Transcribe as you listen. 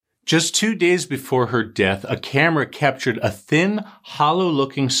Just 2 days before her death, a camera captured a thin,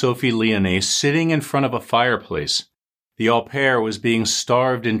 hollow-looking Sophie Lyonnais sitting in front of a fireplace. The au pair was being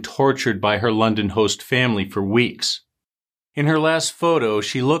starved and tortured by her London host family for weeks. In her last photo,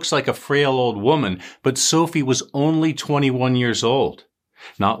 she looks like a frail old woman, but Sophie was only 21 years old.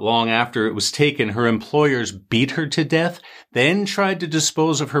 Not long after it was taken, her employers beat her to death, then tried to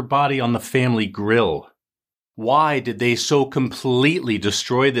dispose of her body on the family grill. Why did they so completely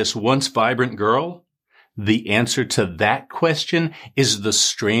destroy this once vibrant girl? The answer to that question is the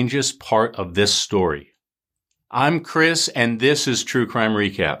strangest part of this story. I'm Chris, and this is True Crime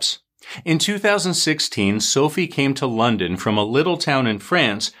Recaps. In 2016, Sophie came to London from a little town in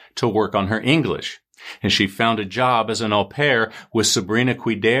France to work on her English, and she found a job as an au pair with Sabrina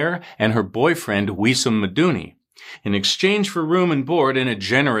Quider and her boyfriend Wissam Madouni. In exchange for room and board and a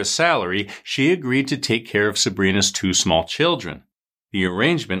generous salary, she agreed to take care of Sabrina's 2 small children. The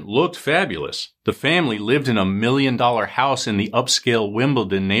arrangement looked fabulous. The family lived in a $1 million house in the upscale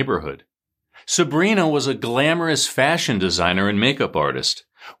Wimbledon neighborhood. Sabrina was a glamorous fashion designer and makeup artist.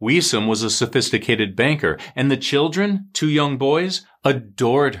 Wissam was a sophisticated banker, and the children, 2 young boys,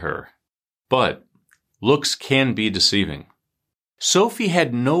 adored her. But looks can be deceiving. Sophie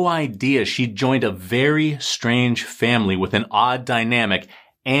had no idea she'd joined a very strange family with an odd dynamic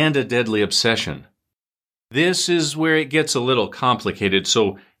and a deadly obsession. This is where it gets a little complicated,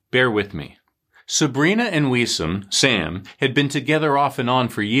 so bear with me. Sabrina and Wissam, Sam, had been together off and on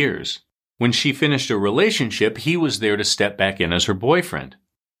for years. When she finished a relationship, he was there to step back in as her boyfriend.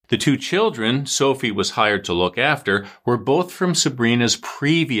 The 2 children Sophie was hired to look after were both from Sabrina's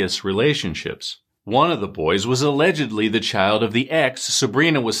previous relationships. One of the boys was allegedly the child of the ex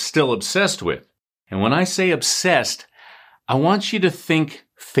Sabrina was still obsessed with. And when I say obsessed, I want you to think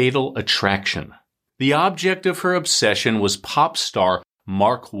Fatal Attraction. The object of her obsession was pop star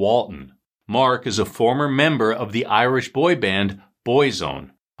Mark Walton. Mark is a former member of the Irish boy band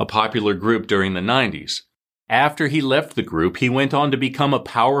Boyzone, a popular group during the 90s. After he left the group, he went on to become a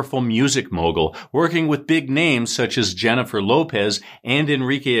powerful music mogul, working with big names such as Jennifer Lopez and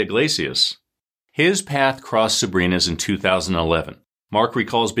Enrique Iglesias. His path crossed Sabrina's in 2011. Mark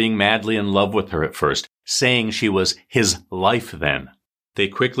recalls being madly in love with her at first, saying she was his life then. They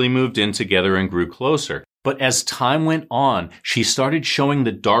quickly moved in together and grew closer, but as time went on, she started showing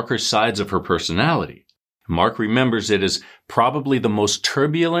the darker sides of her personality. Mark remembers it as probably the most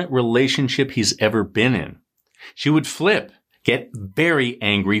turbulent relationship he's ever been in. She would flip, get very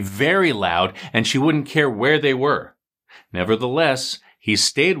angry, very loud, and she wouldn't care where they were. Nevertheless, he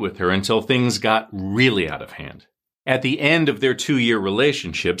stayed with her until things got really out of hand. At the end of their 2-year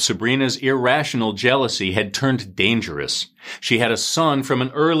relationship, Sabrina's irrational jealousy had turned dangerous. She had a son from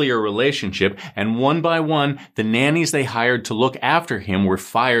an earlier relationship, and one by one, the nannies they hired to look after him were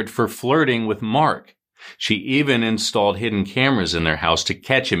fired for flirting with Mark. She even installed hidden cameras in their house to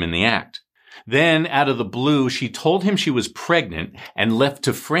catch him in the act. Then, out of the blue, she told him she was pregnant and left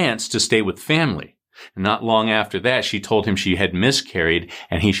to France to stay with family. Not long after that, she told him she had miscarried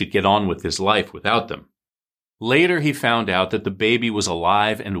and he should get on with his life without them. Later, he found out that the baby was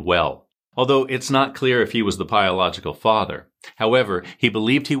alive and well, although it's not clear if he was the biological father. However, he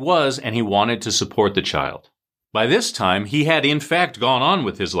believed he was, and he wanted to support the child. By this time, he had in fact gone on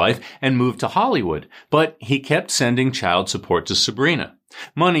with his life and moved to Hollywood, but he kept sending child support to Sabrina.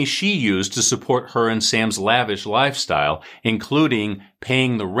 Money she used to support her and Sam's lavish lifestyle, including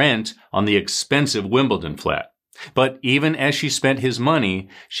paying the rent on the expensive Wimbledon flat. But even as she spent his money,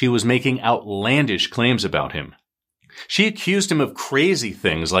 she was making outlandish claims about him. She accused him of crazy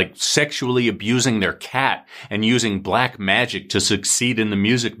things like sexually abusing their cat and using black magic to succeed in the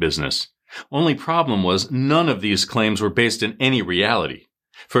music business. Only problem was none of these claims were based in any reality.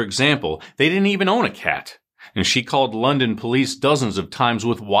 For example, they didn't even own a cat. And she called London police dozens of times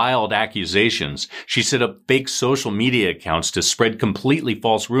with wild accusations. She set up fake social media accounts to spread completely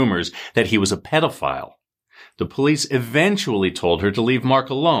false rumors that he was a pedophile. The police eventually told her to leave Mark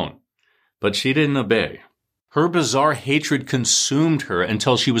alone, but she didn't obey. Her bizarre hatred consumed her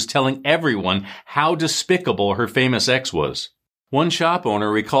until she was telling everyone how despicable her famous ex was. One shop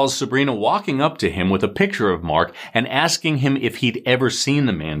owner recalls Sabrina walking up to him with a picture of Mark and asking him if he'd ever seen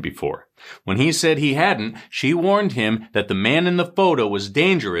the man before. When he said he hadn't, she warned him that the man in the photo was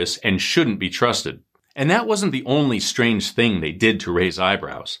dangerous and shouldn't be trusted. And that wasn't the only strange thing they did to raise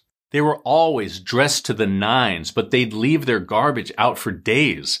eyebrows. They were always dressed to the nines, but they'd leave their garbage out for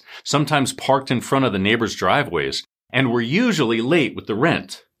days, sometimes parked in front of the neighbors' driveways, and were usually late with the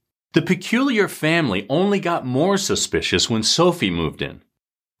rent. The peculiar family only got more suspicious when Sophie moved in.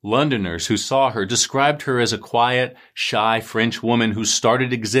 Londoners who saw her described her as a quiet, shy French woman who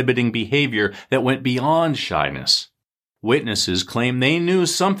started exhibiting behavior that went beyond shyness. Witnesses claim they knew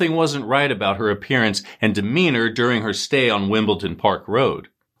something wasn't right about her appearance and demeanor during her stay on Wimbledon Park Road.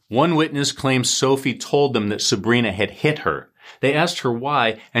 One witness claims Sophie told them that Sabrina had hit her. They asked her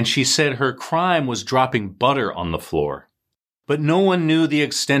why, and she said her crime was dropping butter on the floor. But no one knew the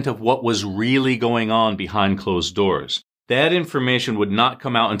extent of what was really going on behind closed doors. That information would not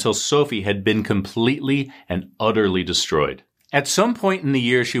come out until Sophie had been completely and utterly destroyed. At some point in the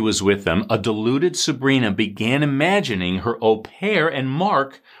year she was with them, a deluded Sabrina began imagining her au pair and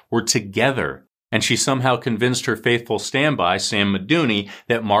Mark were together, and she somehow convinced her faithful standby, Sam Madouni,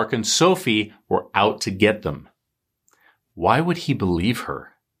 that Mark and Sophie were out to get them. Why would he believe her?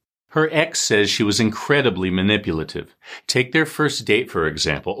 Her ex says she was incredibly manipulative. Take their first date, for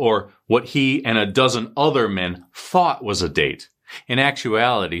example, or what he and a dozen other men thought was a date. In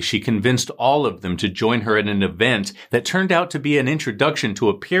actuality, she convinced all of them to join her at an event that turned out to be an introduction to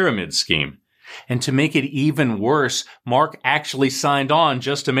a pyramid scheme. And to make it even worse, Mark actually signed on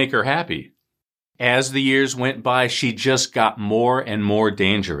just to make her happy. As the years went by, she just got more and more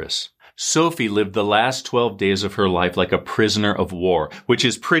dangerous. Sophie lived the last 12 days of her life like a prisoner of war, which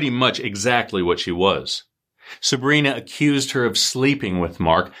is pretty much exactly what she was. Sabrina accused her of sleeping with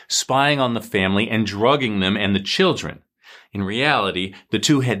Mark, spying on the family, and drugging them and the children. In reality, the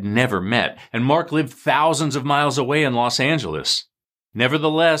two had never met, and Mark lived thousands of miles away in Los Angeles.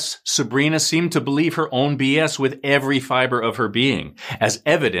 Nevertheless, Sabrina seemed to believe her own BS with every fiber of her being, as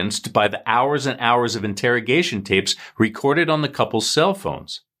evidenced by the hours and hours of interrogation tapes recorded on the couple's cell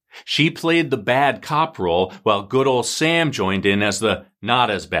phones. She played the bad cop role while good old Sam joined in as the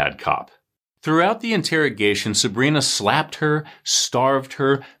not-as-bad cop. Throughout the interrogation, Sabrina slapped her, starved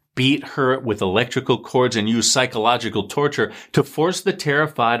her, beat her with electrical cords, and used psychological torture to force the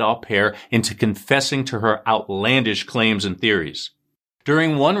terrified au pair into confessing to her outlandish claims and theories.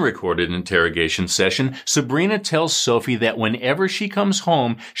 During one recorded interrogation session, Sabrina tells Sophie that whenever she comes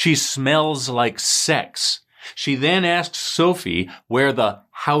home, she smells like sex. She then asks Sophie where the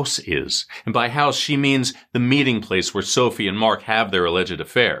house is, and by house she means the meeting place where Sophie and Mark have their alleged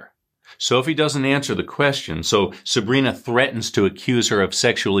affair. Sophie doesn't answer the question, so Sabrina threatens to accuse her of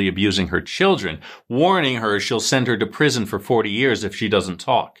sexually abusing her children, warning her she'll send her to prison for 40 years if she doesn't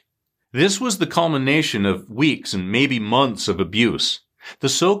talk. This was the culmination of weeks and maybe months of abuse. The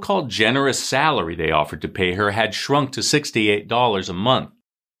so-called generous salary they offered to pay her had shrunk to $68 a month.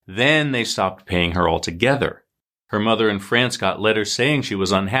 Then they stopped paying her altogether. Her mother in France got letters saying she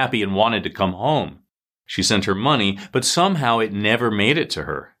was unhappy and wanted to come home. She sent her money, but somehow it never made it to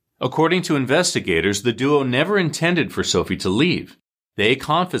her. According to investigators, the duo never intended for Sophie to leave. They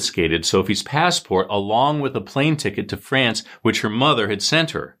confiscated Sophie's passport along with a plane ticket to France, which her mother had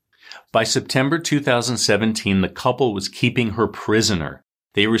sent her. By September 2017, the couple was keeping her prisoner.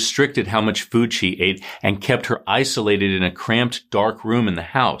 They restricted how much food she ate and kept her isolated in a cramped, dark room in the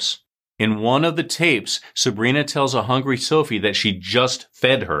house. In one of the tapes, Sabrina tells a hungry Sophie that she just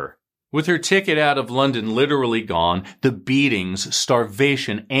fed her. With her ticket out of London literally gone, the beatings,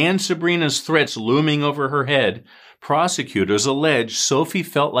 starvation, and Sabrina's threats looming over her head, prosecutors allege Sophie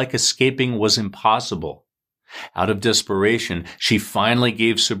felt like escaping was impossible. Out of desperation, she finally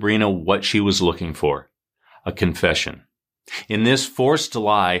gave Sabrina what she was looking for: a confession. In this forced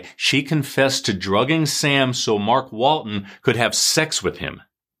lie, she confessed to drugging Sam so Mark Walton could have sex with him.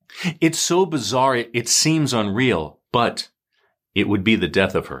 It's so bizarre it seems unreal, but it would be the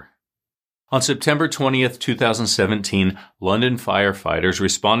death of her. On September 20th, 2017, London firefighters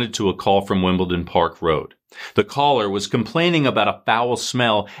responded to a call from Wimbledon Park Road. The caller was complaining about a foul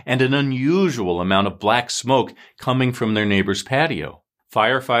smell and an unusual amount of black smoke coming from their neighbor's patio.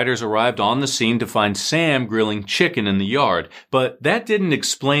 Firefighters arrived on the scene to find Sam grilling chicken in the yard, but that didn't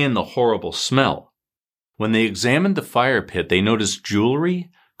explain the horrible smell. When they examined the fire pit, they noticed jewelry,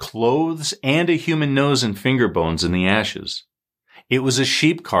 clothes, and a human nose and finger bones in the ashes. It was a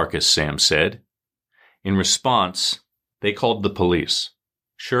sheep carcass, Sam said. In response, they called the police.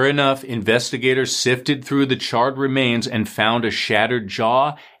 Sure enough, investigators sifted through the charred remains and found a shattered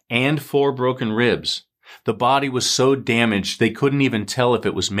jaw and 4 broken ribs. The body was so damaged they couldn't even tell if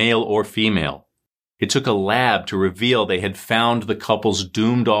it was male or female. It took a lab to reveal they had found the couple's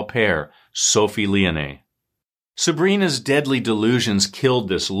doomed au pair, Sophie Lyonnais. Sabrina's deadly delusions killed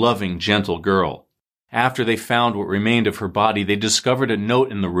this loving, gentle girl. After they found what remained of her body, they discovered a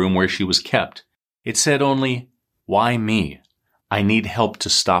note in the room where she was kept. It said only, "Why me? I need help to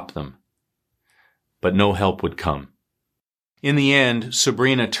stop them." But no help would come. In the end,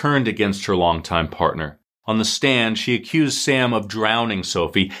 Sabrina turned against her longtime partner. On the stand, she accused Sam of drowning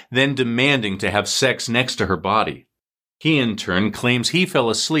Sophie, then demanding to have sex next to her body. He, in turn, claims he fell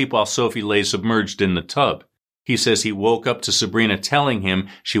asleep while Sophie lay submerged in the tub. He says he woke up to Sabrina telling him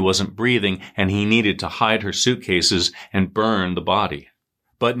she wasn't breathing and he needed to hide her suitcases and burn the body.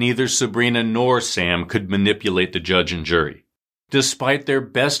 But neither Sabrina nor Sam could manipulate the judge and jury. Despite their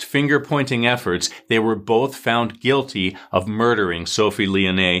best finger-pointing efforts, they were both found guilty of murdering Sophie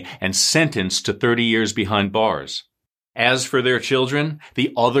Lyonnais and sentenced to 30 years behind bars. As for their children,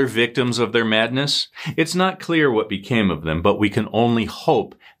 the other victims of their madness, it's not clear what became of them, but we can only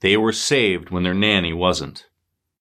hope they were saved when their nanny wasn't.